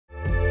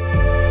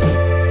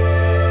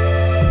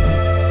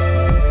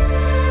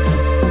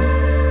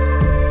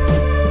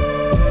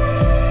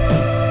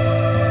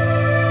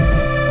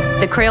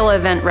Crayola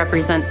event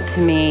represents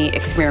to me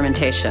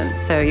experimentation.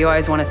 So you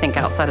always want to think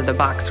outside of the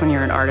box when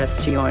you're an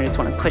artist. You always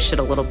want to push it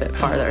a little bit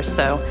farther.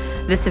 So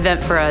this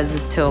event for us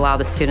is to allow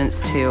the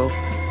students to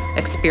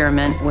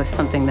experiment with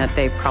something that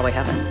they probably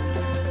haven't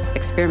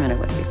experimented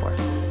with before.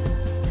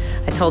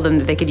 I told them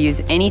that they could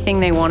use anything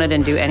they wanted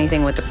and do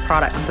anything with the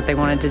products that they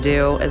wanted to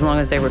do as long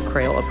as they were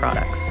Crayola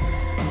products.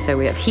 So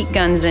we have heat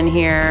guns in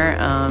here,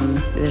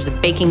 there's a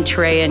baking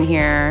tray in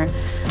here.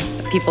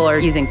 People are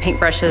using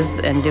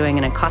paintbrushes and doing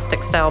an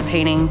encaustic style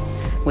painting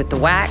with the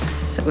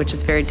wax, which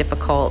is very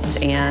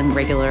difficult, and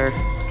regular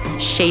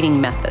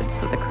shading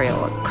methods of the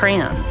Crayola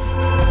crayons.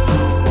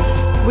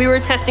 We were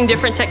testing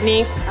different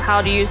techniques,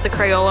 how to use the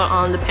Crayola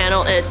on the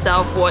panel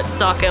itself, what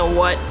stuck and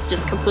what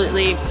just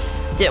completely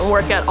didn't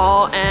work at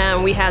all,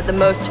 and we had the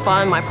most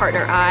fun, my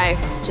partner and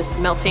I, just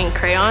melting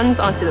crayons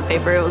onto the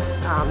paper. It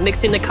was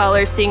mixing the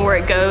colors, seeing where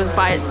it goes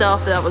by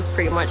itself. That was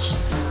pretty much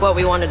what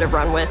we wanted to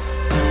run with.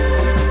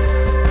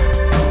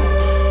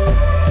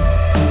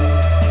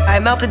 I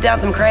melted down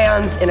some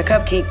crayons in a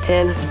cupcake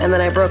tin, and then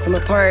I broke them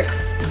apart,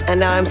 and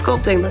now I'm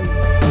sculpting them.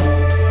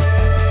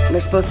 They're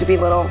supposed to be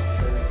little,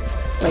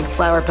 like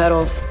flower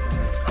petals.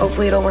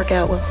 Hopefully it'll work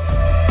out well.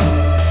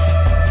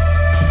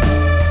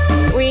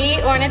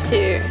 We wanted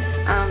to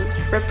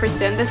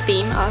represent the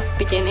theme of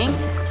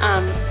beginnings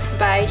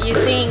by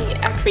using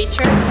a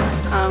creature.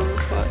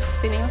 What's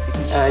the name of the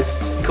creature?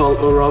 It's called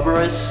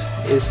Ouroboros.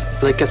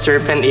 It's like a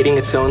serpent eating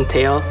its own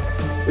tail.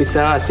 We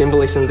saw a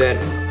symbolism that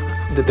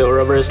the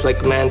Ouroboros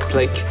meant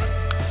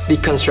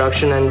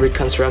deconstruction and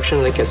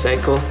reconstruction, like a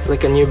cycle,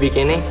 like a new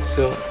beginning.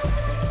 So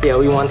yeah,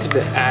 we wanted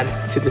to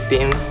add to the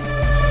theme.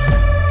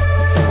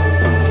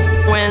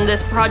 When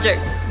this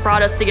project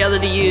brought us together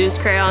to use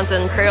crayons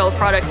and Crayola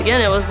products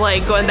again, it was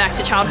like going back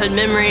to childhood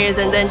memories,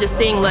 and then just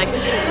seeing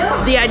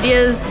the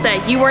ideas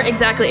that you weren't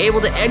exactly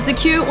able to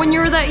execute when you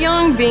were that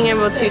young, being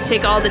able to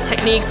take all the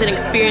techniques and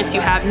experience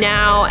you have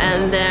now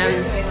and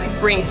then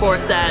bring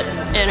forth that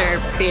inner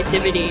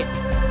creativity.